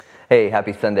Hey,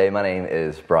 happy Sunday. My name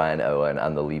is Brian Owen.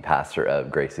 I'm the lead pastor of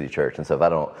Grace City Church. And so if I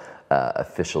don't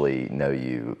officially know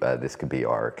you, this could be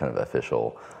our kind of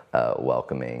official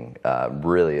welcoming.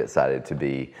 Really excited to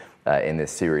be in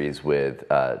this series with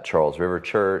Charles River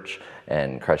Church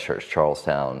and Christ Church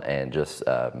Charlestown. And just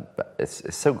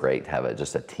it's so great to have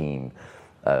just a team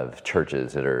of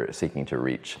churches that are seeking to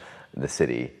reach the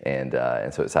city. And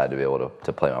so excited to be able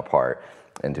to play my part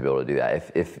and to be able to do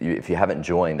that. If you haven't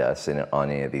joined us on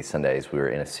any of these Sundays, we're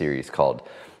in a series called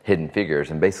Hidden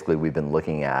Figures, and basically we've been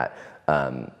looking at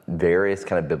various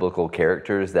kind of biblical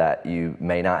characters that you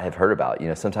may not have heard about. You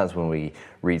know, sometimes when we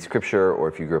read Scripture, or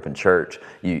if you grew up in church,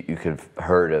 you could have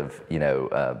heard of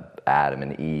Adam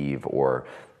and Eve, or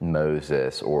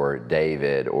Moses, or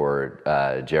David,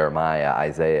 or Jeremiah,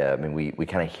 Isaiah. I mean, we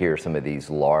kind of hear some of these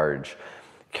large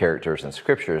characters in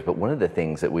Scriptures, but one of the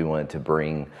things that we wanted to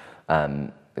bring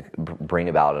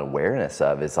about an awareness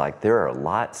of is like there are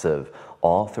lots of,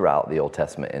 all throughout the Old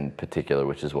Testament in particular,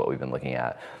 which is what we've been looking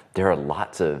at, there are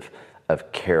lots of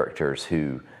characters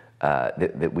who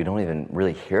that we don't even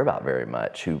really hear about very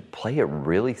much, who play a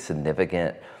really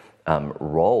significant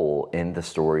role in the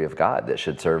story of God that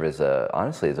should serve as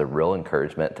honestly as a real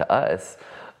encouragement to us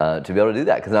to be able to do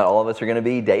that, because not all of us are going to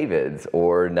be Davids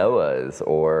or Noahs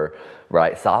or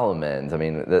Solomons. I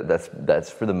mean, that's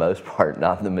for the most part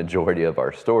not the majority of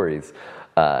our stories,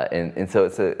 and so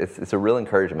it's a real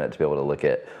encouragement to be able to look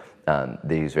at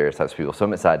these various types of people. So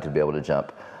I'm excited to be able to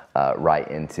jump right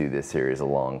into this series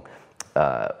along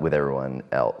with everyone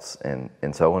else, and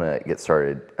so I want to get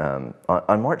started.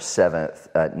 On March 7th,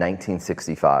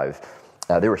 1965,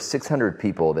 there were 600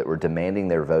 people that were demanding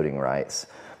their voting rights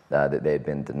that they had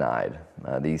been denied.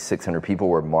 These 600 people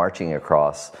were marching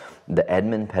across the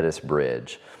Edmund Pettus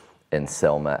Bridge in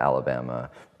Selma, Alabama,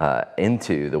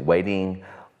 into the waiting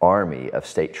army of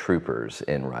state troopers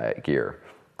in riot gear.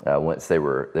 Once they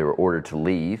were ordered to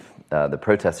leave, the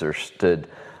protesters stood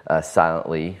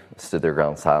their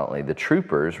ground silently. The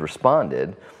troopers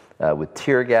responded with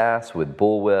tear gas, with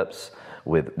bullwhips,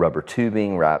 with rubber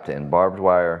tubing wrapped in barbed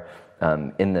wire.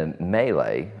 In the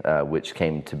melee, which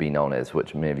came to be known as,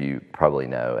 which many of you probably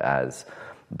know as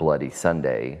Bloody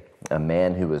Sunday, a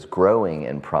man who was growing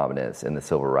in prominence in the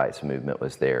civil rights movement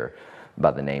was there by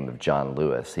the name of John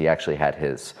Lewis. He actually had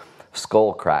his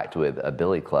skull cracked with a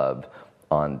billy club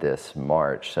on this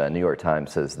march. New York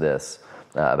Times says this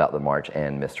about the march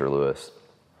and Mr. Lewis.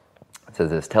 It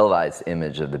says, this televised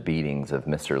image of the beatings of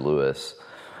Mr. Lewis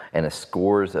and a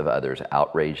scores of others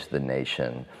outraged the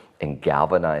nation and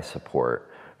galvanized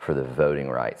support for the Voting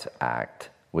Rights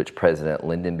Act, which President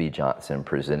Lyndon B. Johnson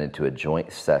presented to a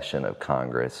joint session of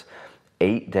Congress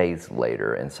 8 days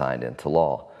later and signed into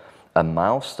law. A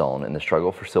milestone in the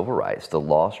struggle for civil rights, the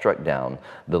law struck down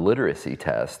the literacy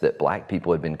test that black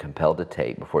people had been compelled to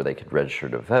take before they could register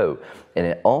to vote, and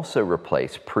it also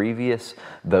replaced previous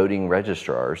voting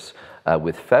registrars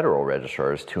with federal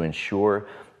registrars to ensure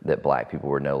that black people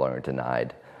were no longer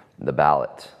denied the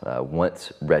ballot.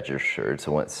 Once registered,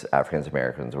 so once African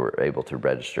Americans were able to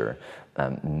register,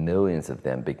 millions of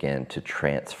them began to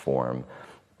transform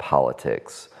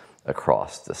politics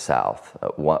across the South.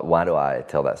 Why do I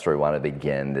tell that story? Why do I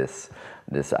begin this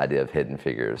idea of hidden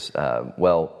figures?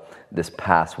 Well, this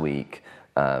past week,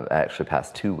 actually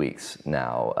past 2 weeks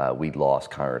now, we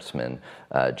lost Congressman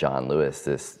John Lewis,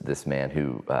 this man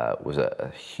who was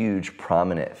a huge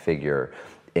prominent figure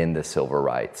in the civil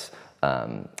rights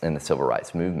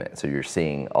movement. So you're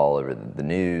seeing all over the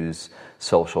news,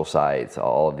 social sites,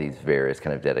 all of these various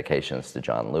kind of dedications to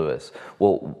John Lewis.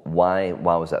 Well, why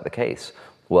was that the case?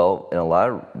 Well, in a lot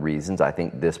of reasons, I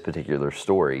think this particular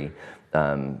story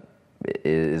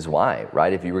is why,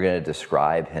 right? If you were going to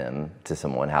describe him to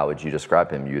someone, how would you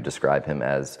describe him? You would describe him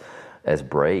as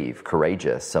brave,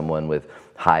 courageous, someone with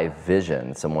high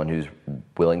vision, someone who's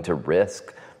willing to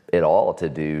risk it all to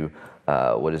do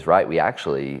what is right. We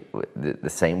actually, the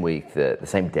same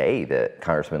day that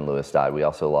Congressman Lewis died, we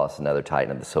also lost another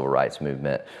titan of the civil rights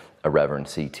movement, a Reverend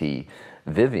C.T.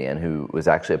 Vivian, who was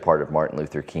actually a part of Martin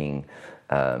Luther King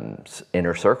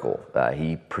inner circle.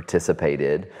 He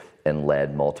participated and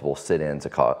led multiple sit-ins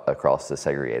across the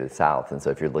segregated South. And so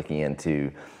if you're looking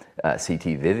into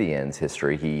C.T. Vivian's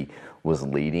history, he was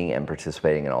leading and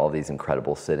participating in all of these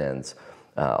incredible sit-ins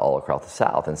all across the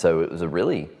South. And so it was a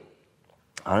really,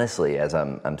 honestly, as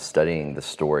I'm studying the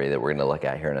story that we're going to look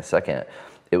at here in a second,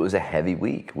 it was a heavy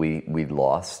week. We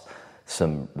lost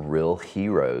some real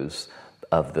heroes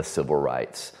of the civil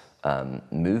rights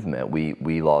movement.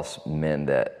 We lost men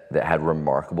that had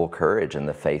remarkable courage in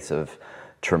the face of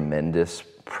tremendous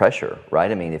pressure,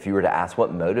 right? I mean, if you were to ask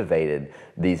what motivated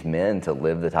these men to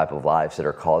live the type of lives that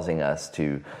are causing us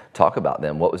to talk about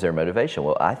them, what was their motivation?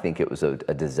 Well, I think it was a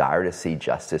desire to see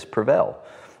justice prevail.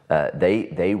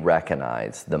 They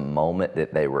recognized the moment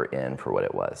that they were in for what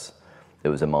it was. It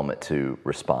was a moment to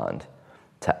respond,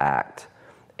 to act,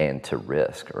 and to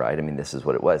risk, right? I mean, this is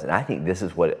what it was. And I think this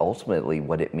is what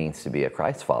it means to be a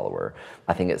Christ follower.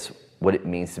 I think it's what it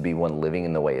means to be one living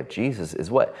in the way of Jesus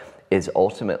is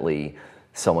ultimately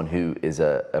someone who is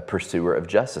a pursuer of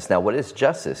justice. Now, what is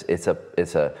justice? It's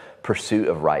a pursuit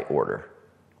of right order.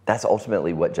 That's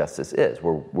ultimately what justice is.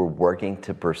 We're working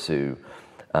to pursue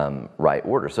right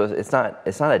order. So it's not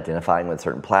identifying with a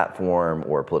certain platform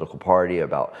or a political party.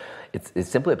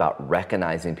 It's simply about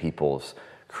recognizing people's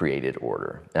created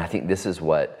order. And I think this is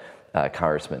what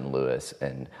Congressman Lewis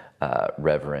and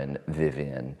Reverend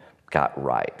Vivian got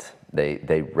right.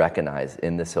 They recognize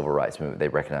in the civil rights movement, they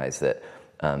recognize that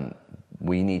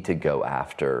we need to go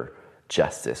after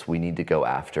justice. We need to go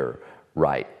after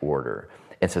right order.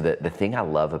 And so the thing I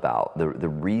love about the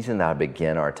reason that I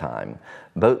begin our time,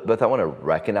 both I want to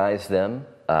recognize them,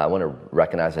 I want to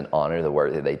recognize and honor the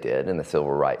work that they did in the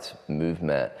civil rights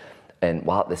movement, and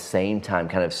while at the same time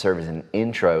kind of serve as an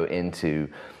intro into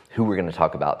who we're going to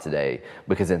talk about today,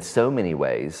 because in so many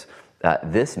ways,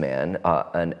 this man,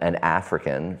 an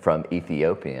African from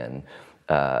Ethiopia,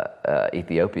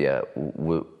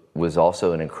 was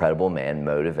also an incredible man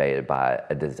motivated by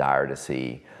a desire to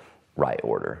see right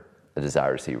order, a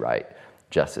desire to see right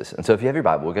justice. And so if you have your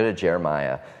Bible, we'll go to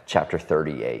Jeremiah chapter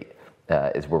 38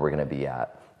 is where we're going to be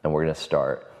at, and we're going to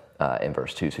start in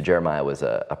verse 2. So Jeremiah was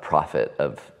a prophet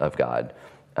of God.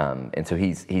 And so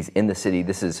he's in the city.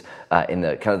 This is in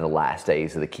the kind of the last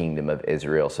days of the kingdom of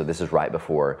Israel. So this is right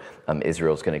before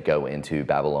Israel's going to go into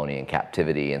Babylonian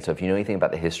captivity. And so if you know anything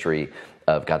about the history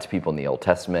of God's people in the Old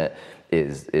Testament,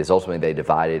 is ultimately they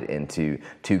divided into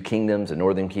two kingdoms, a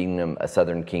northern kingdom, a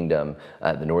southern kingdom.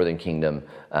 The northern kingdom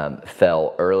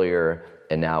fell earlier,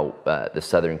 and now the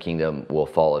southern kingdom will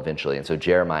fall eventually. And so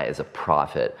Jeremiah is a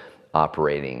prophet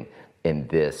operating in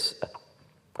this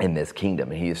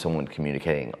kingdom, and he is someone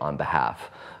communicating on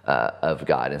behalf of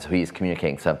God. And so he is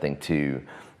communicating something to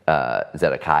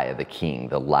Zedekiah, the king,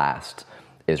 the last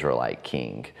Israelite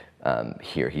king.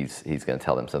 Here he's going to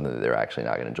tell them something that they're actually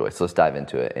not going to enjoy. So let's dive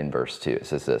into it in verse 2. It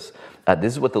says this,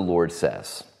 this is what the Lord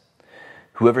says.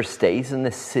 Whoever stays in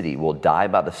this city will die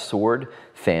by the sword,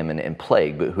 famine, and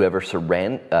plague, but whoever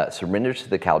surrenders to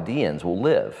the Chaldeans will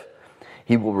live.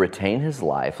 He will retain his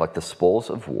life like the spoils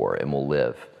of war and will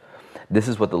live. This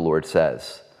is what the Lord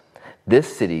says.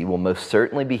 This city will most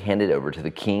certainly be handed over to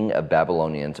the king of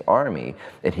Babylonian's army,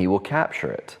 and he will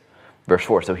capture it. Verse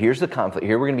 4, so here's the conflict.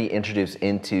 Here we're going to be introduced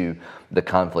into the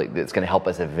conflict that's going to help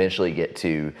us eventually get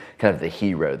to kind of the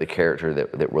hero, the character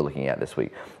that we're looking at this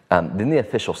week. Then the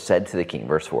official said to the king,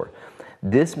 verse 4,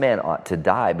 this man ought to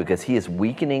die because he is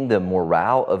weakening the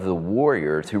morale of the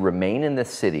warriors who remain in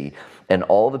this city and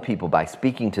all the people by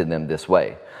speaking to them this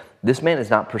way. This man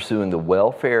is not pursuing the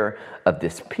welfare of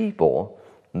this people,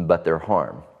 but their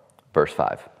harm. Verse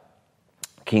 5,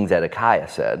 King Zedekiah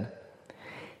said,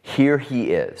 here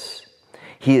he is.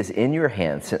 He is in your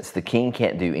hands since the king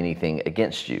can't do anything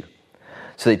against you.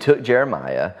 So they took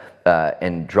Jeremiah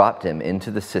and dropped him into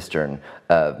the cistern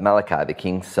of Malachi, the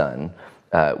king's son,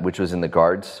 which was in the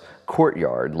guard's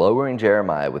courtyard, lowering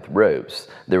Jeremiah with ropes.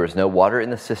 There was no water in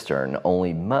the cistern,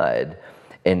 only mud,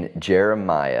 and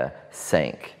Jeremiah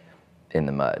sank in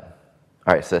the mud.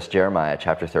 All right, so that's Jeremiah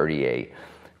chapter 38,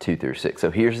 2 through 6.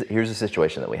 So here's the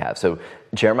situation that we have. So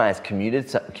Jeremiah has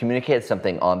communicated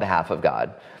something on behalf of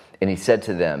God, and he said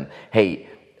to them, hey,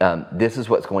 this is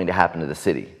what's going to happen to the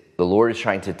city. The Lord is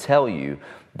trying to tell you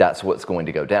that's what's going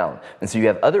to go down. And so you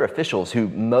have other officials who,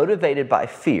 motivated by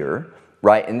fear,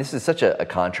 right? And this is such a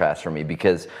contrast for me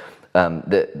because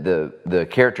the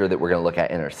character that we're going to look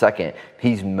at in a second,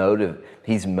 he is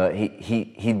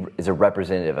a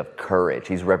representative of courage.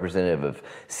 He's representative of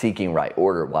seeking right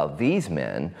order, while these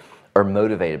men are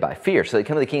motivated by fear. So they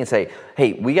come to the king and say,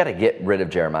 hey, we got to get rid of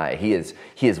Jeremiah. He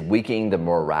is weakening the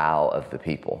morale of the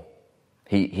people.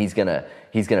 He's gonna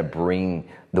bring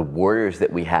the warriors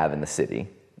that we have in the city.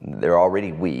 They're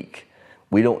already weak.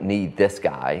 We don't need this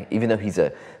guy, even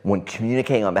though when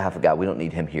communicating on behalf of God, we don't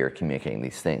need him here communicating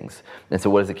these things. And so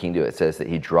what does the king do? It says that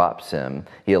he drops him,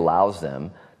 he allows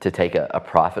them to take a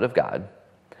prophet of God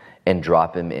and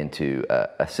drop him into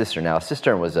a cistern. Now, a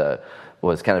cistern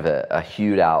was kind of a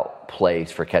hewed out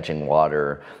place for catching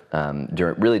water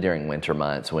during winter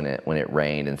months when it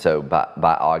rained. And so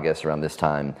by August, around this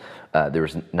time, there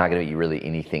was not going to be really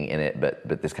anything in it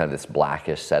but this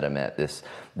blackish sediment, this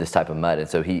type of mud. And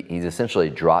so he's essentially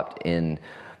dropped in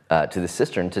to the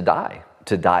cistern to die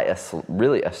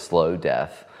really a slow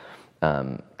death,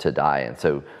 to die. And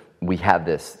so we have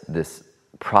this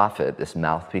prophet, this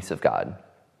mouthpiece of God,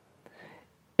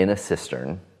 in a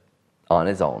cistern on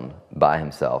his own by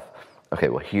himself. Okay,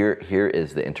 well here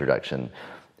is the introduction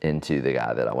into the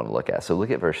guy that I want to look at. So look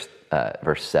at verse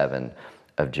 7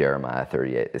 of Jeremiah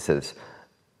 38. It says,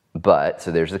 but,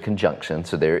 so there's the conjunction,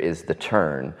 so there is the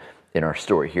turn in our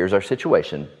story. Here's our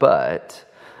situation, but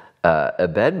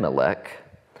Ebed-Melech,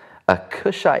 a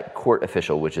Cushite court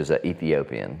official, which is an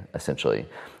Ethiopian, essentially,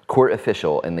 court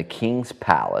official in the king's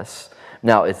palace.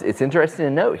 Now, it's interesting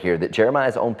to note here that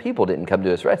Jeremiah's own people didn't come to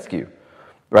his rescue,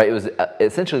 right? It was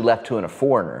essentially left to a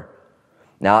foreigner.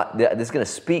 Now, this is going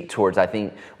to speak towards, I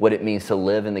think, what it means to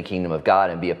live in the kingdom of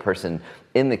God and be a person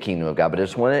in the kingdom of God. But I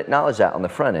just want to acknowledge that on the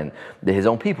front end, that his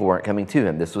own people weren't coming to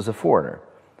him. This was a foreigner.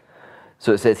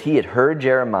 So it says, he had heard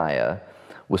Jeremiah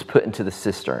was put into the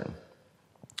cistern.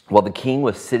 While the king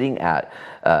was sitting at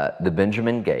the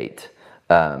Benjamin gate,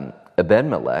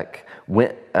 Ebed-Melech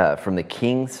went from the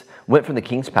king's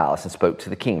palace and spoke to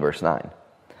the king. Verse 9,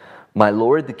 my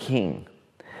lord the king,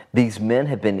 these men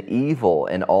have been evil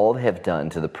in all they have done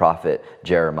to the prophet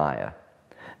Jeremiah.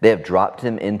 They have dropped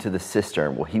him into the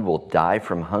cistern. Well, he will die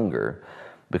from hunger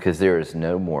because there is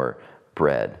no more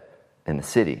bread in the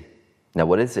city. Now,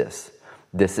 what is this?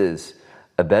 This is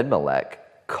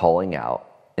Ebed-Melech calling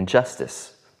out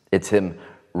injustice. It's him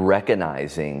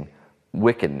recognizing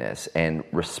wickedness and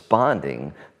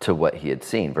responding to what he had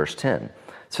seen. Verse 10.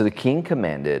 So the king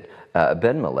commanded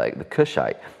Ebed-Melech, the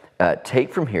Cushite,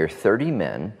 take from here 30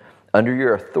 men under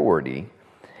your authority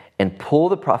and pull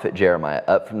the prophet Jeremiah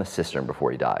up from the cistern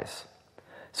before he dies.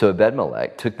 So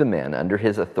Ebed-Melech took the men under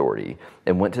his authority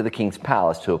and went to the king's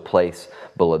palace to a place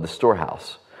below the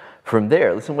storehouse. From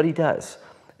there, listen what he does.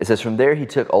 It says, from there he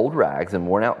took old rags and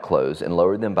worn out clothes and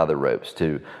lowered them by ropes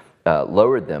to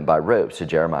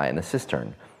Jeremiah in the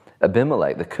cistern.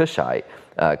 Ebed-Melech, the Cushite,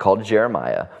 called to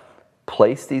Jeremiah,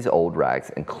 place these old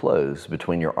rags and clothes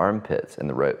between your armpits and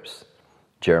the ropes.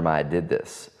 Jeremiah did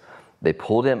this. They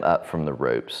pulled him up from the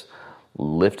ropes,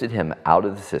 lifted him out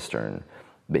of the cistern,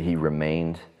 but he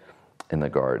remained in the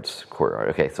guard's courtyard.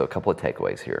 Okay, so a couple of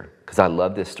takeaways here, because I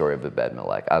love this story of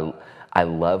Ebed-Melech. I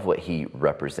love what he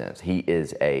represents. He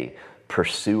is a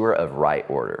pursuer of right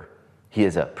order. He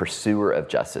is a pursuer of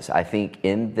justice. I think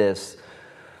in this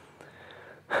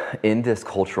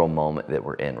cultural moment that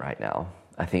we're in right now,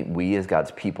 I think we as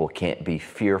God's people can't be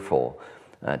fearful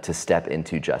to step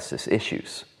into justice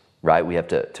issues, right? We have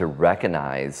to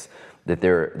recognize that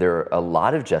there are a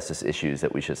lot of justice issues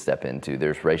that we should step into.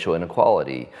 There's racial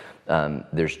inequality.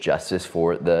 There's justice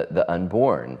for the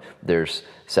unborn. There's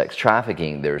sex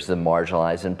trafficking. There's the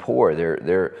marginalized and poor.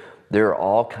 There are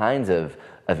all kinds of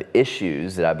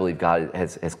issues that I believe God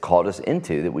has called us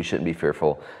into that we shouldn't be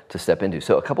fearful to step into.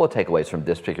 So a couple of takeaways from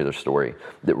this particular story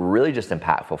that were really just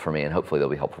impactful for me, and hopefully they'll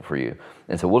be helpful for you.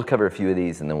 And so we'll cover a few of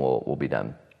these and then we'll be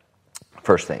done.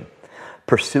 First thing,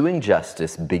 pursuing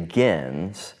justice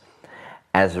begins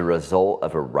as a result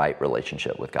of a right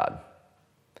relationship with God.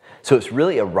 So it's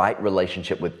really a right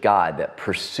relationship with God that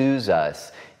pursues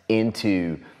us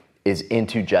into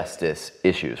justice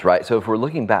issues, right? So if we're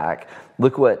looking back,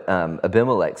 look what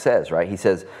Abimelech says, right? He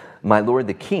says, my lord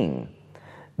the king,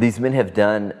 these men have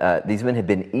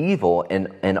been evil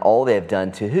in all they have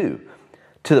done to who?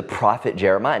 To the prophet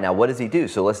Jeremiah. Now what does he do?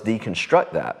 So let's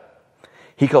deconstruct that.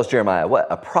 He calls Jeremiah what?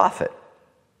 A prophet.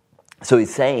 So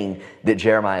he's saying that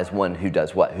Jeremiah is one who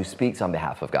does what? Who speaks on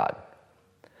behalf of God.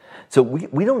 So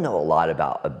we don't know a lot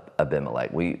about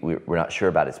Abimelech. We're not sure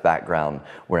about his background.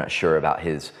 We're not sure about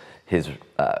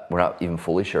we're not even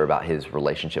fully sure about his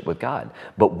relationship with God.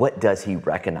 But what does he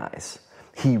recognize?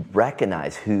 He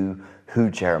recognized who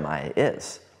Jeremiah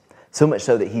is. So much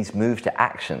so that he's moved to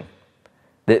action.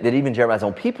 That even Jeremiah's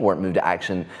own people weren't moved to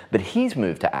action, but he's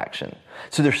moved to action.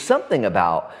 So there's something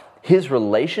about his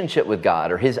relationship with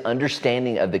God, or his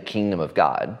understanding of the kingdom of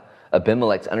God,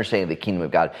 Abimelech's understanding of the kingdom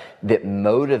of God, that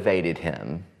motivated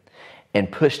him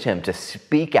and pushed him to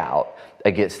speak out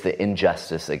against the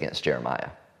injustice against Jeremiah,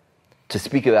 to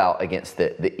speak out against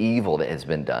the evil that has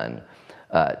been done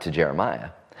to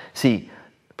Jeremiah. See,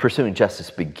 pursuing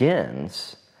justice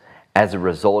begins as a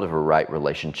result of a right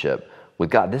relationship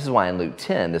with God. This is why in Luke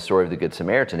 10, the story of the Good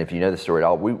Samaritan, if you know the story at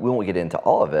all, we won't get into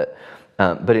all of it,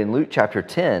 but in Luke chapter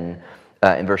 10,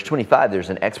 in verse 25, there's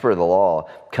an expert of the law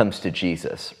comes to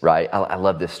Jesus, right? I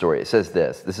love this story. It says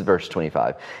this is verse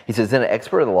 25. He says, then an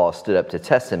expert of the law stood up to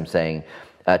test him, saying,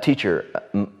 teacher,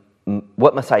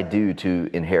 what must I do to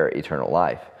inherit eternal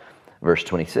life? Verse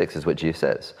 26 is what Jesus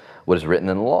says. What is written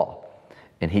in the law?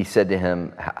 And he said to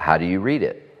him, how do you read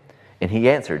it? And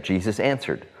Jesus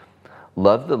answered,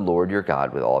 love the Lord your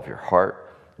God with all of your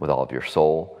heart, with all of your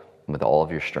soul, and with all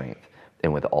of your strength,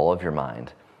 and with all of your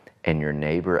mind, and your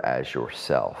neighbor as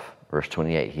yourself. Verse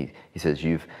 28, he says,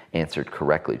 you've answered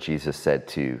correctly. Jesus said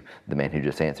to the man who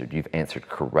just answered, you've answered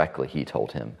correctly, he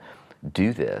told him.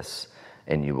 Do this,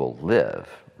 and you will live.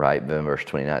 Right? But in verse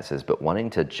 29 it says, but wanting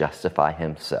to justify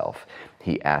himself,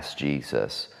 he asked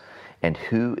Jesus, and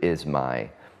who is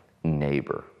my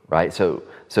neighbor? Right? So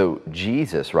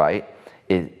Jesus, right,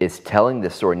 is telling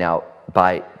this story. Now,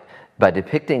 by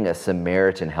depicting a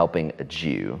Samaritan helping a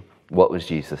Jew, what was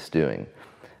Jesus doing?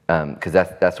 Because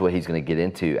that's what he's going to get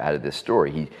into out of this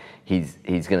story. He's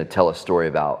going to tell a story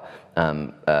about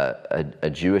a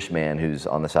Jewish man who's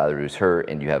on the side of the road who's hurt,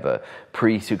 and you have a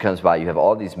priest who comes by. You have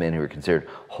all these men who are considered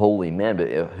holy men, but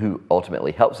who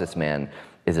ultimately helps this man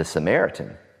is a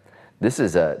Samaritan. This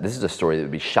is a story that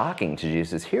would be shocking to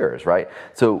Jesus' hearers, right?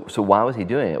 So why was he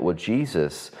doing it? Well,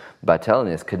 Jesus, by telling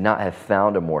this, could not have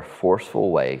found a more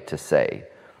forceful way to say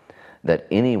that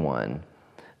anyone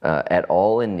at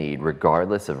all in need,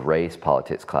 regardless of race,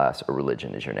 politics, class, or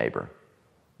religion, is your neighbor.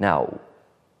 Now,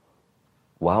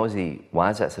 why is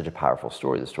that such a powerful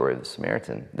story, the story of the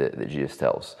Samaritan that Jesus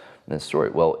tells in this story?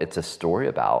 Well, it's a story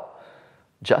about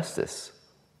justice.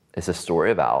 It's a story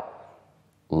about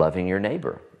loving your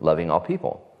neighbor, loving all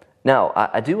people. Now,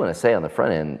 I do want to say on the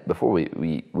front end, before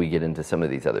we get into some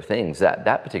of these other things,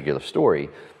 that particular story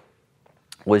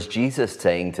was Jesus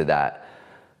saying to that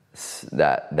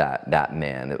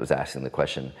man that was asking the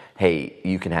question, hey,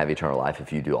 you can have eternal life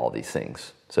if you do all these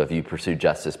things. So if you pursue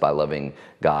justice by loving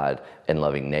God and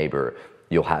loving neighbor,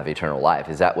 you'll have eternal life.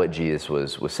 Is that what Jesus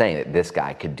was saying, that this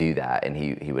guy could do that and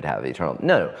he would have eternal?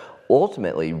 No.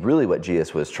 Ultimately, really what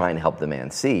Jesus was trying to help the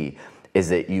man see is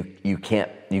that you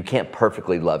can't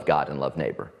perfectly love God and love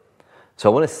neighbor. So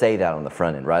I want to say that on the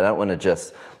front end, right? I don't want to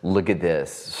just look at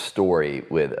this story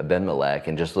with Abimelech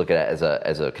and just look at it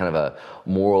as a kind of a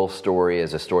moral story,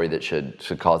 as a story that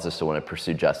should cause us to want to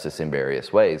pursue justice in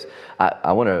various ways.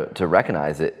 I want to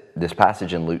recognize that this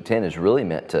passage in Luke 10 is really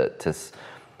meant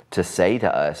to say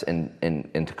to us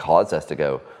and to cause us to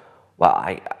go, wow,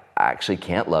 I actually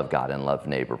can't love God and love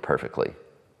neighbor perfectly.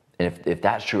 And if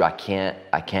that's true, I can't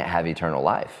have eternal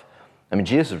life. I mean,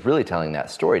 Jesus is really telling that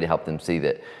story to help them see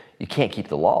that you can't keep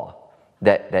the law,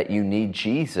 that you need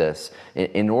Jesus.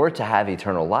 In order to have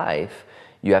eternal life,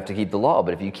 you have to keep the law.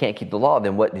 But if you can't keep the law,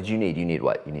 then what did you need? You need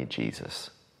what? You need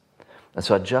Jesus. And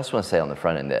so I just want to say on the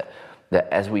front end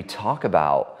that as we talk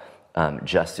about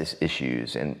justice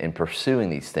issues and pursuing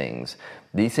these things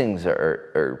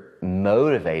are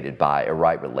motivated by a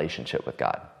right relationship with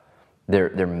God.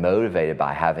 They're motivated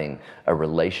by having a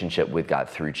relationship with God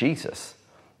through Jesus.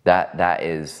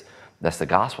 That's the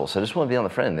gospel. So I just want to be on the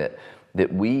front end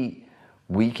that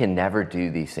we can never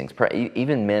do these things.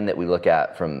 Even men that we look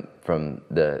at from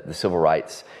the civil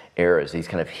rights eras, these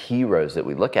kind of heroes that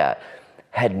we look at,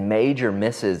 had major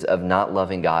misses of not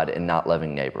loving God and not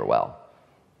loving neighbor well.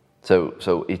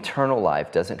 So eternal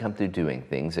life doesn't come through doing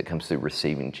things, it comes through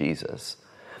receiving Jesus.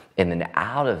 And then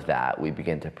out of that, we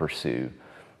begin to pursue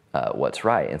what's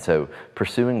right. And so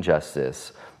pursuing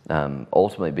justice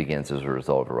ultimately begins as a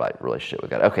result of a right relationship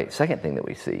with God. Okay, second thing that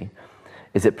we see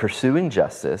is that pursuing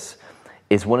justice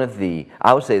is one of the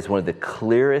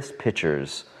clearest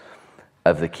pictures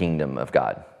of the kingdom of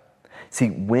God. See,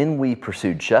 when we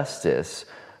pursue justice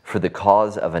for the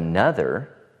cause of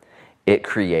another, it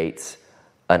creates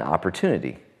an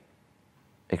opportunity.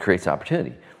 It creates an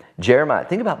opportunity. Jeremiah,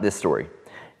 think about this story.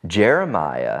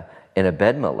 Jeremiah and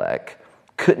Abimelech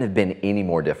couldn't have been any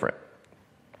more different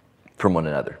from one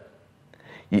another.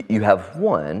 You have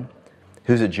one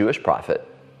who's a Jewish prophet,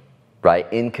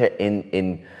 right,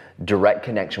 in direct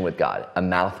connection with God, a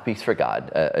mouthpiece for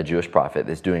God, a Jewish prophet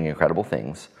that's doing incredible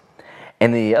things.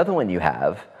 And the other one you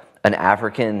have an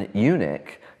African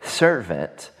eunuch,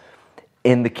 servant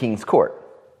in the king's court.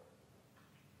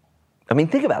 I mean,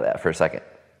 think about that for a second.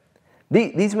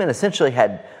 These men essentially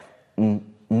had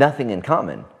nothing in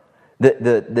common.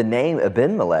 The name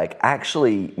Abimelech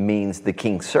actually means the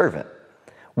king's servant.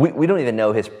 We don't even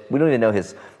know his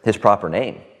proper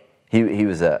name. We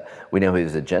know he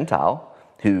was a Gentile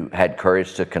who had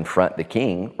courage to confront the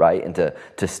king, right, and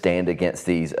to stand against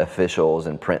these officials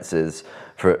and princes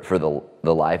for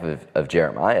the life of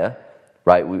Jeremiah,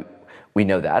 right? We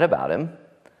know that about him,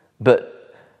 but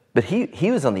But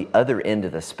he was on the other end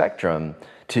of the spectrum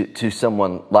to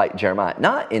someone like Jeremiah,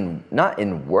 not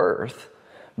in worth,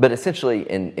 but essentially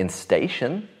in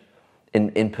station,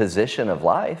 in position of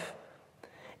life.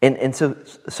 And so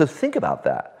think about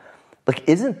that. Like,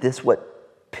 isn't this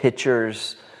what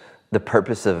pictures the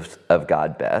purpose of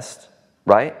God best,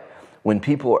 right? When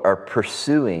people are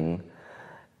pursuing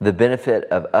the benefit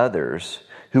of others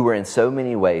who are in so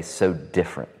many ways so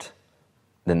different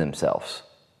than themselves.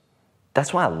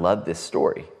 That's why I love this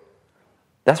story.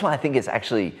 That's why I think it's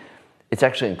actually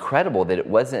incredible that it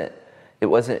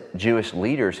wasn't Jewish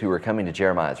leaders who were coming to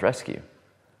Jeremiah's rescue.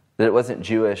 That it wasn't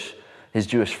his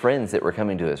Jewish friends that were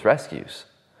coming to his rescues.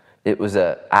 It was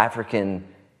an African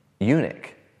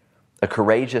eunuch, a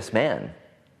courageous man,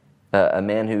 a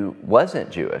man who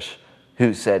wasn't Jewish,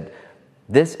 who said,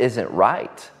 "This isn't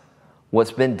right.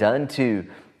 What's been done to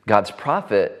God's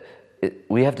prophet,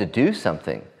 we have to do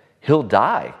something. He'll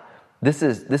die. This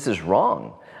is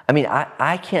wrong." I mean,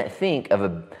 I can't think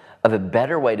of a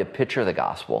better way to picture the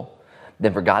gospel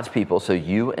than for God's people, so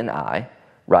you and I,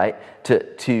 right,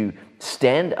 to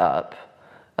stand up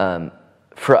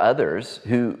for others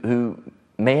who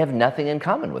may have nothing in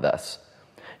common with us,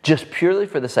 just purely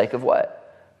for the sake of what?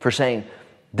 For saying,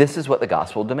 this is what the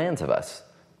gospel demands of us.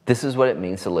 This is what it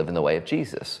means to live in the way of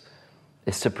Jesus.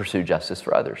 It's to pursue justice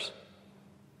for others,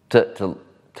 to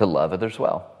love others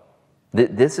well.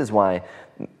 This is why,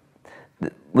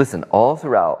 listen, all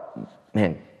throughout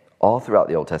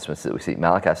the Old Testament that we see,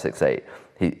 Malachi 6:8,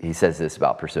 he says this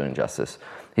about pursuing justice.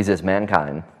 He says,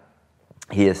 "Mankind,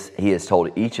 he has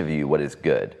told each of you what is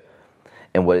good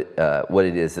and what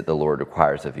it is that the Lord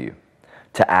requires of you,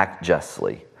 to act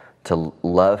justly, to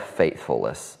love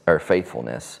faithfulness,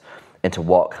 and to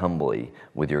walk humbly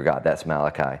with your God." That's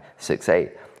Malachi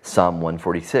 6:8. Psalm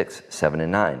 146, 7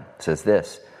 and 9 says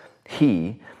this: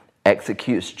 "He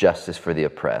executes justice for the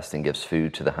oppressed and gives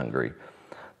food to the hungry.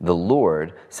 The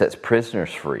Lord sets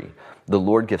prisoners free. The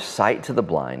Lord gives sight to the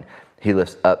blind. He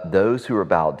lifts up those who are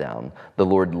bowed down. The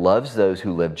Lord loves those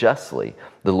who live justly.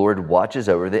 The Lord watches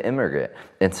over the immigrant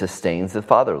and sustains the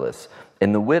fatherless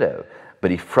and the widow, but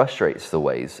he frustrates the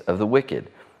ways of the wicked."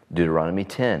 Deuteronomy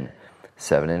 10,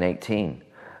 7 and 18.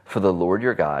 "For the Lord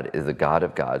your God is the God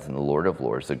of gods and the Lord of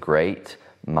lords, the great,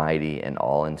 mighty, and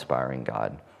all-inspiring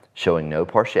God, showing no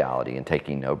partiality and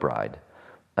taking no bribe.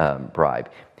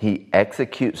 He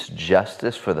executes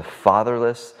justice for the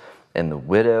fatherless and the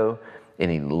widow, and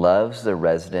he loves the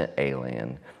resident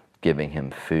alien, giving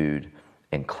him food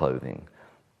and clothing."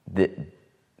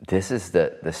 This is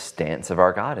the stance of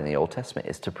our God in the Old Testament,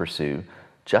 is to pursue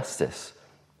justice,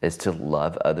 is to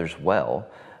love others well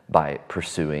by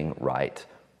pursuing right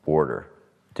order,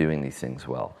 doing these things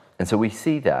well. And so we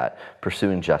see that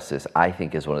pursuing justice, I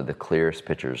think, is one of the clearest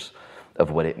pictures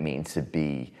of what it means to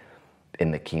be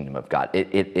in the kingdom of God.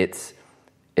 It's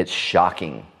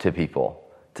shocking to people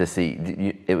to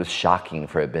see. It was shocking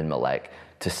for Abimelech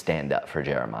to stand up for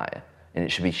Jeremiah. And it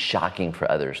should be shocking for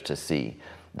others to see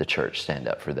the church stand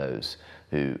up for those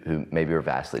who maybe are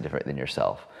vastly different than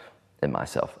yourself and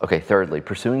myself. Okay, thirdly,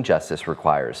 pursuing justice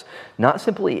requires not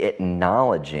simply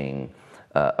acknowledging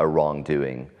a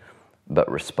wrongdoing, but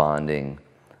responding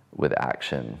with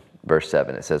action. Verse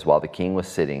 7, it says, "While the king was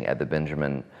sitting at the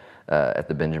Benjamin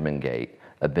gate,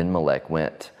 Abimelech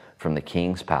went from the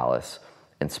king's palace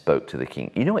and spoke to the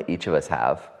king." You know what each of us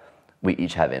have? We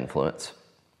each have influence.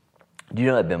 Do you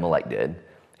know what Abimelech did?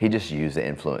 He just used the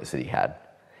influence that he had.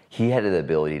 He had the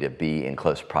ability to be in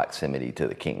close proximity to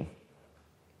the king.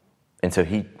 And so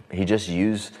he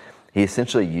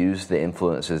essentially used the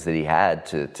influences that he had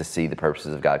to see the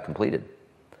purposes of God completed.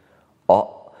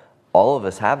 All of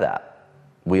us have that.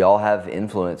 We all have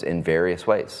influence in various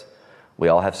ways. We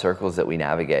all have circles that we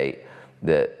navigate,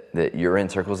 that you're in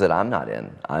circles that I'm not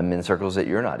in. I'm in circles that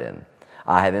you're not in.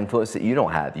 I have influence that you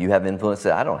don't have. You have influence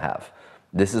that I don't have.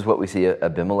 This is what we see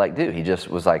Abimelech do. He just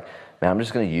was like, man, I'm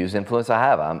just going to use influence I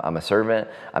have. I'm a servant.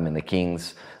 I'm in the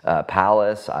king's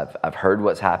palace. I've heard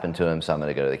what's happened to him, so I'm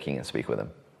going to go to the king and speak with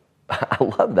him. I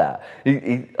love that.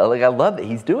 I love that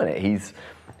he's doing it. He's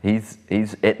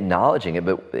acknowledging it,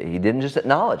 but he didn't just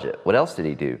acknowledge it. What else did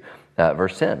he do?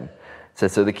 Verse 10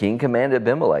 says, "So the king commanded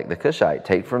Abimelech the Cushite,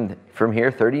 take from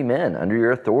here 30 men under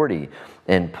your authority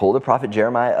and pull the prophet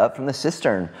Jeremiah up from the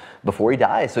cistern before he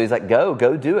dies." So he's like, go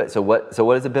do it. So what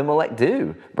does Abimelech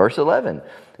do? Verse 11,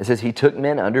 it says, "He took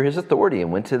men under his authority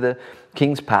and went to the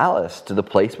king's palace, to the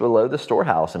place below the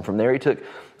storehouse. And from there he took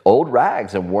old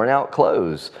rags and worn out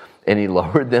clothes, and he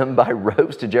lowered them by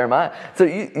ropes to Jeremiah." So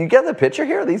you get the picture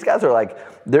here? These guys are like,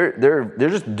 they're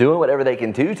just doing whatever they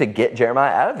can do to get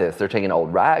Jeremiah out of this. They're taking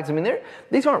old rags. I mean,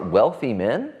 these aren't wealthy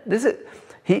men.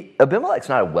 Abimelech's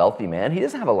not a wealthy man. He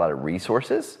doesn't have a lot of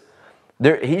resources.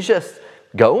 He's just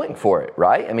going for it,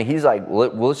 right? I mean, he's like, well,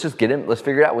 let's just get him. Let's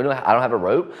figure it out. I don't have a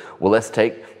rope. Well, let's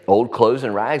take old clothes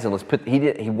and rags and let's put.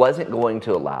 He wasn't going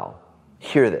to allow.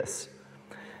 Hear this.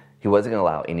 He wasn't going to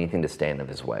allow anything to stand in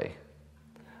his way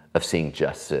of seeing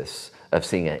justice, of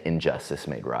seeing an injustice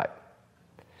made right.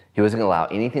 He wasn't going to allow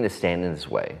anything to stand in his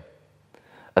way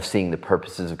of seeing the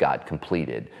purposes of God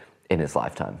completed in his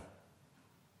lifetime.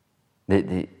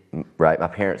 Right? My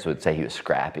parents would say he was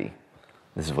scrappy.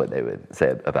 This is what they would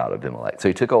say about Abimelech. So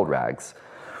he took old rags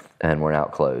and worn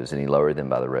out clothes, and he lowered them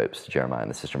by the ropes to Jeremiah and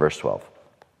the cistern. Verse 12.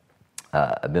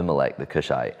 Abimelech the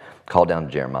Cushite called down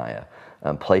to Jeremiah,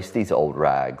 place these old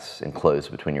rags and clothes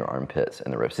between your armpits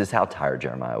and the ropes. This is how tired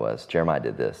Jeremiah was. Jeremiah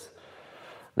did this.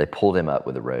 They pulled him up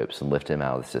with the ropes and lifted him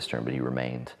out of the cistern, but he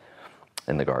remained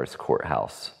in the guard's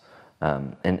courthouse.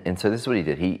 And so this is what he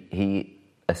did. He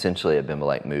essentially,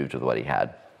 Abimelech moved with what he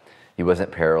had. He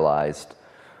wasn't paralyzed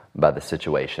by the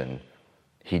situation.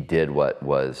 He did what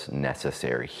was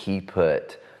necessary. He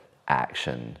put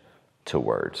action to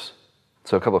words.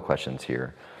 So a couple of questions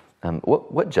here.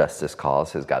 What justice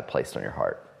cause has God placed on your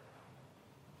heart?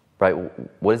 Right?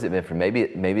 What has it been for?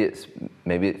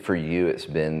 Maybe for you it's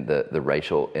been the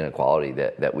racial inequality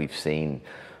that we've seen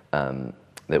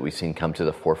come to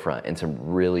the forefront in some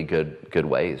really good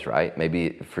ways, right?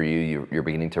 Maybe for you, you're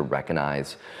beginning to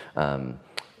recognize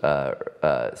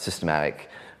systematic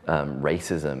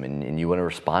racism, and you want to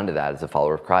respond to that as a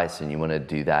follower of Christ, and you want to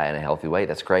do that in a healthy way.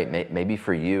 That's great. Maybe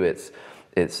for you, it's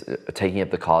taking up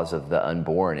the cause of the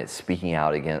unborn. It's speaking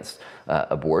out against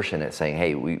abortion. It's saying,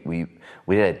 hey, we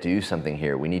got to do something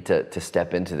here. We need to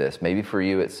step into this. Maybe for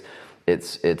you,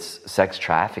 it's sex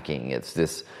trafficking. It's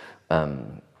this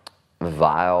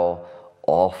vile,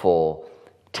 awful,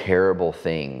 terrible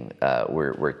thing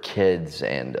where kids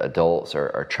and adults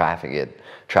are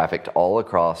trafficked all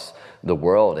across the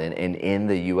world and in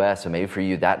the U.S. So maybe for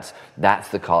you, that's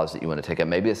the cause that you want to take up.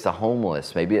 Maybe it's the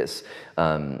homeless. Maybe it's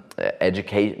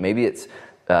education. Maybe it's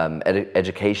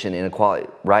education inequality.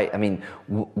 Right? I mean,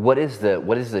 what is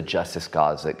the justice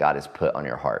cause that God has put on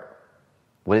your heart?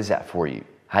 What is that for you?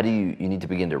 How do you need to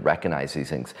begin to recognize these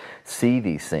things, see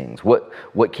these things?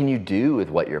 What can you do with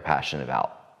what you're passionate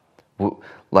about?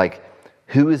 Like,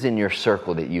 who is in your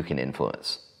circle that you can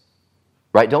influence?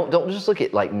 Right? Don't just look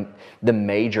at like the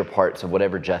major parts of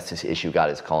whatever justice issue God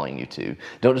is calling you to.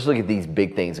 Don't just look at these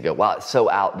big things and go, wow, it's so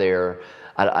out there.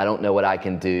 I don't know what I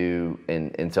can do.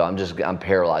 And so I'm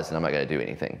paralyzed and I'm not going to do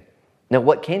anything. Now,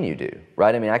 what can you do?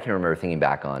 Right? I mean, I can remember thinking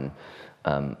back on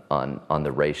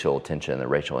the racial tension, the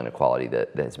racial inequality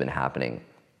that has been happening.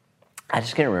 I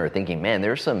just can remember thinking, man,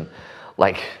 there's some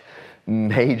like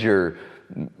major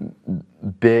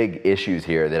big issues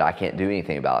here that I can't do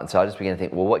anything about. And so I just began to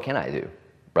think, well, what can I do?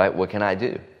 Right? What can I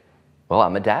do? Well,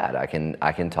 I'm a dad. I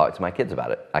can talk to my kids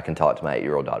about it. I can talk to my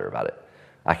 8-year-old daughter about it.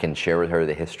 I can share with her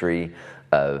the history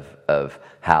of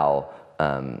how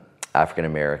African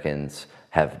Americans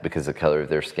have, because of the color of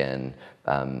their skin,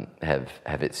 have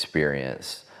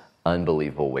experienced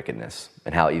unbelievable wickedness,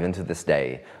 and how even to this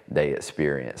day they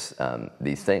experience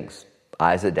these things.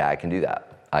 I, as a dad, can do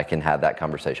that. I can have that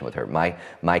conversation with her.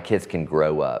 My kids can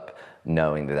grow up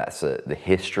knowing that that's the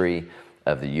history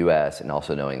of the U.S. and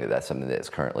also knowing that that's something that is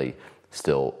currently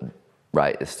still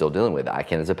dealing with. I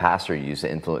can, as a pastor, use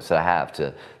the influence that I have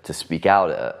to speak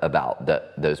out about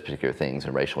those particular things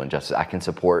and racial injustice. I can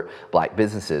support Black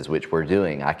businesses, which we're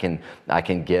doing. I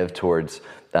can give towards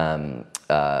an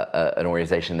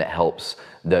organization that helps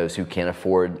those who can't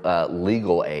afford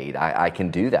legal aid. I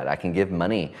can do that. I can give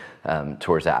money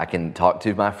towards that. I can talk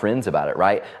to my friends about it,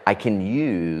 right? I can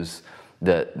use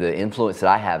the influence that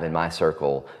I have in my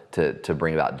circle to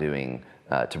bring about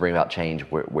change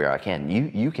where I can.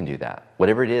 You can do that.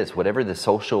 Whatever it is, whatever the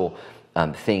social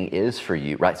thing is for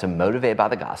you, right? So motivated by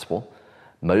the gospel,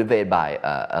 motivated by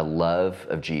a love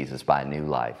of Jesus, by a new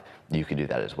life, you can do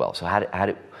that as well. So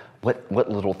what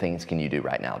little things can you do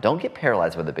right now? Don't get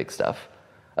paralyzed by the big stuff.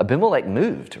 Abimelech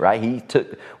moved, right? He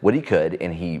took what he could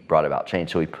and he brought about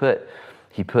change. So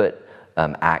he put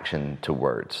action to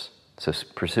words. So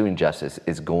pursuing justice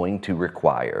is going to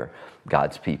require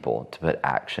God's people to put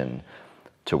action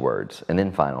to words. And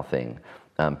then final thing,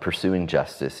 pursuing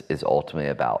justice is ultimately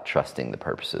about trusting the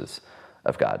purposes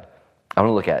of God. I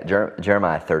want to look at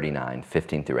Jeremiah 39,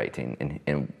 15 through 18,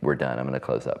 and we're done. I'm going to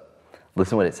close up.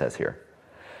 Listen to what it says here.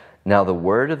 Now the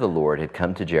word of the Lord had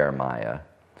come to Jeremiah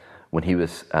when he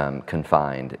was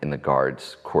confined in the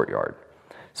guard's courtyard.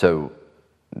 So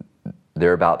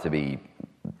they're about to be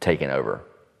taken over.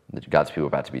 God's people are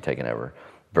about to be taken over.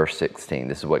 Verse 16,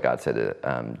 this is what God said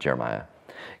to Jeremiah.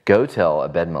 Go tell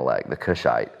Ebed-Melech the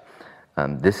Cushite,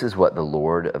 this is what the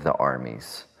Lord of the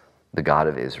armies, the God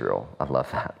of Israel, I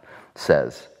love that,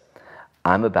 says,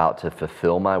 I'm about to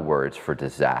fulfill my words for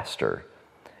disaster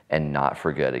and not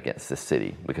for good against the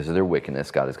city. Because of their wickedness,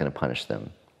 God is going to punish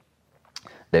them.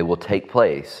 They will take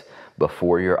place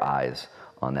before your eyes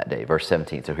on that day. Verse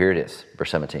 17. So here it is,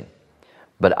 verse 17.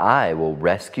 But I will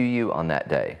rescue you on that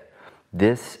day.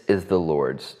 This is the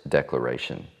Lord's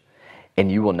declaration.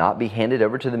 And you will not be handed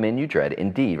over to the men you dread.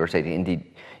 Indeed, verse 18,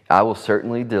 indeed, I will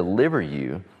certainly deliver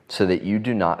you so that you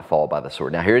do not fall by the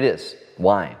sword. Now here it is.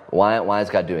 Why? Why is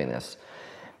God doing this?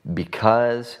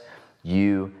 Because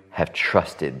you have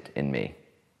trusted in me.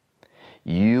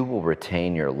 You will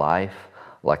retain your life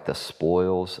like the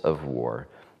spoils of war.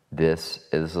 This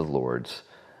is the Lord's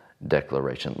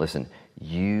declaration. Listen,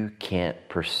 you can't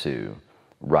pursue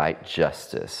right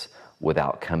justice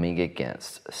without coming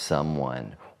against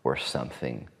someone or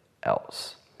something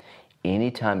else.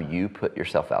 Anytime you put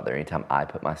yourself out there, anytime I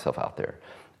put myself out there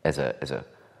as a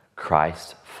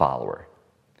Christ follower,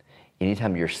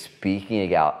 anytime you're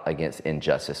speaking out against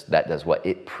injustice, that does what?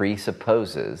 It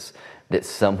presupposes that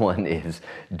someone is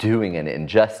doing an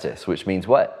injustice, which means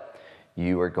what?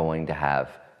 You are going to have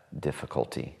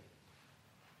difficulty.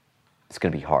 It's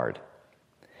going to be hard.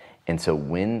 And so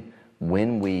when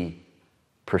we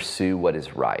pursue what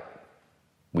is right,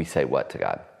 we say what to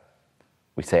God?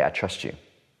 We say, I trust you.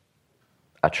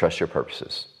 I trust your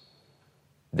purposes.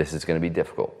 This is going to be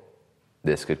difficult.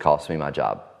 This could cost me my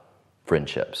job,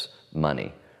 friendships,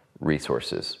 money,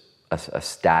 resources, a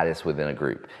status within a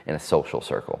group, in a social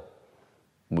circle.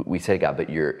 We say, God, but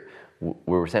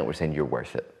we're saying you're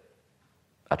worth it.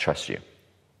 I trust you.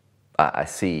 I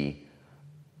see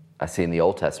in the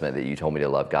Old Testament that you told me to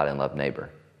love God and love neighbor.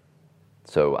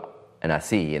 So, and I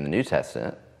see in the New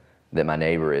Testament that my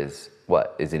neighbor is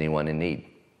what? Is anyone in need?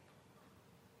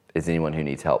 Is anyone who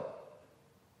needs help?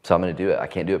 So I'm going to do it. I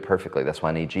can't do it perfectly. That's why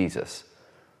I need Jesus.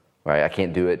 Right? I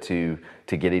can't do it to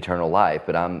get eternal life,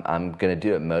 but I'm going to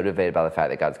do it motivated by the fact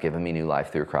that God's given me new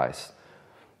life through Christ.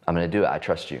 I'm going to do it. I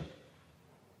trust you.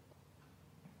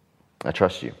 I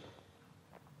trust you.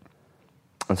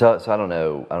 And so I don't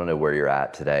know where you're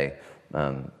at today.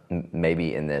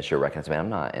 Maybe in this you're recognizing, man, I'm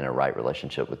not in a right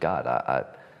relationship with God.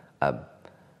 I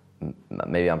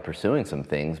maybe I'm pursuing some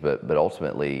things, but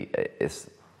ultimately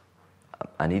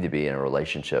I need to be in a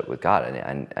relationship with God.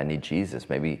 I need Jesus.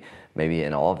 Maybe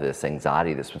in all of this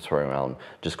anxiety that's been swirling around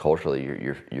just culturally,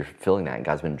 you're feeling that, and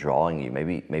God's been drawing you.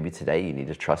 Maybe today you need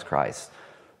to trust Christ.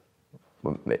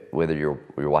 Whether you're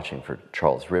watching for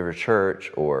Charles River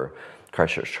Church or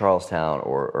Christ Church Charlestown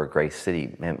or Grace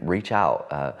City, man, reach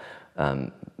out.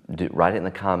 Write it in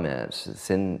the comments.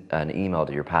 Send an email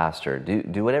to your pastor.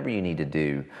 Do whatever you need to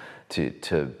do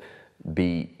to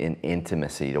be in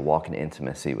intimacy, to walk in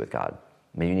intimacy with God.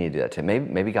 Maybe you need to do that too.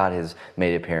 Maybe God has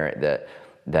made it apparent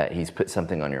that He's put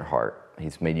something on your heart.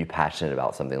 He's made you passionate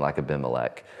about something like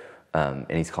Abimelech, and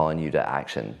He's calling you to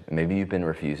action. Maybe you've been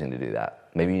refusing to do that.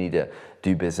 Maybe you need to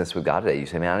do business with God today. You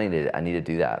say, man, I need to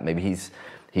do that. Maybe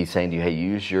He's saying to you, hey,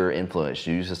 use your influence,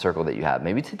 use the circle that you have.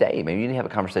 Maybe today, maybe you need to have a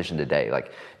conversation today.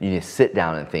 Like you need to sit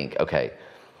down and think, okay,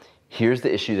 here's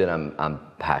the issue that I'm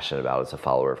passionate about as a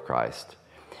follower of Christ.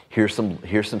 Here's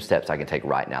some steps I can take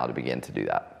right now to begin to do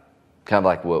that. Kind of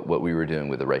like what we were doing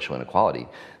with the racial inequality.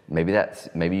 Maybe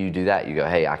you do that. You go,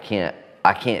 hey, I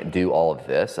can't do all of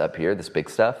this up here, this big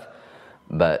stuff,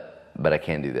 but I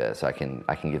can do this. I can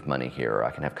give money here, or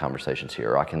I can have conversations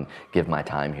here, or I can give my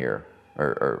time here,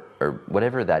 or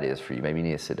whatever that is for you. Maybe you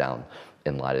need to sit down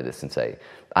in light of this and say,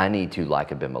 I need to,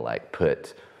 like Abimelech,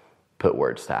 put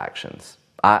words to actions.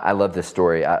 I love this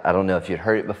story. I don't know if you'd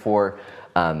heard it before.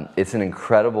 It's an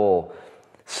incredible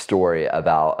story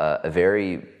about a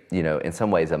very, in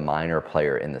some ways a minor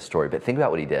player in the story. But think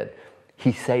about what he did.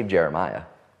 He saved Jeremiah.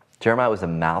 Jeremiah was a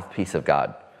mouthpiece of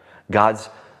God. God's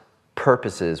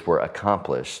purposes were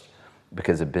accomplished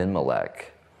because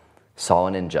Abimelech saw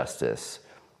an injustice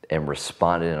and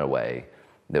responded in a way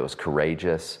that was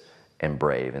courageous and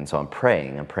brave. And so I'm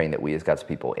praying that we as God's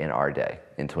people in our day,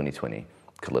 in 2020,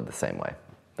 could live the same way.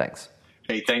 Thanks.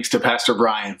 Hey, thanks to Pastor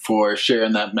Brian for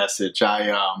sharing that message.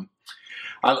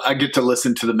 I get to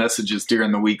listen to the messages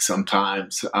during the week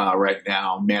sometimes right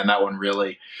now. Man, that one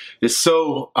really is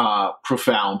so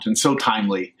profound and so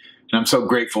timely. And I'm so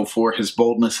grateful for his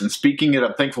boldness in speaking it.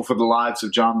 I'm thankful for the lives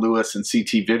of John Lewis and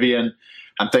C.T. Vivian.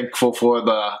 I'm thankful for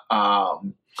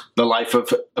the life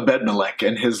of Ebed-Melech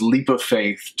and his leap of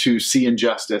faith to see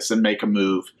injustice and make a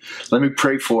move. Let me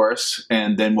pray for us,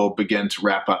 and then we'll begin to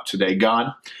wrap up today.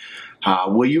 God,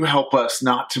 will you help us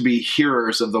not to be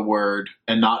hearers of the word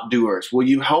and not doers? Will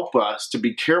you help us to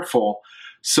be careful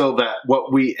so that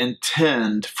what we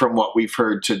intend from what we've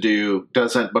heard to do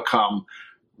doesn't become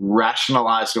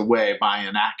rationalized away by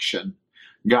inaction.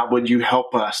 God, would you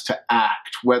help us to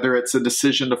act, whether it's a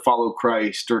decision to follow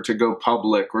Christ or to go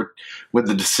public, or with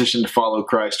the decision to follow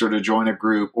Christ or to join a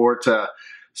group, or to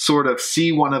sort of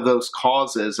see one of those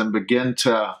causes and begin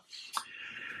to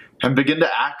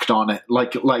act on it,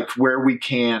 like where we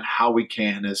can, how we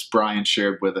can, as Brian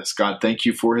shared with us. God, thank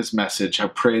you for his message. I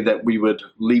pray that we would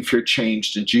leave here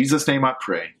changed. In Jesus' name I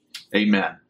pray. Amen.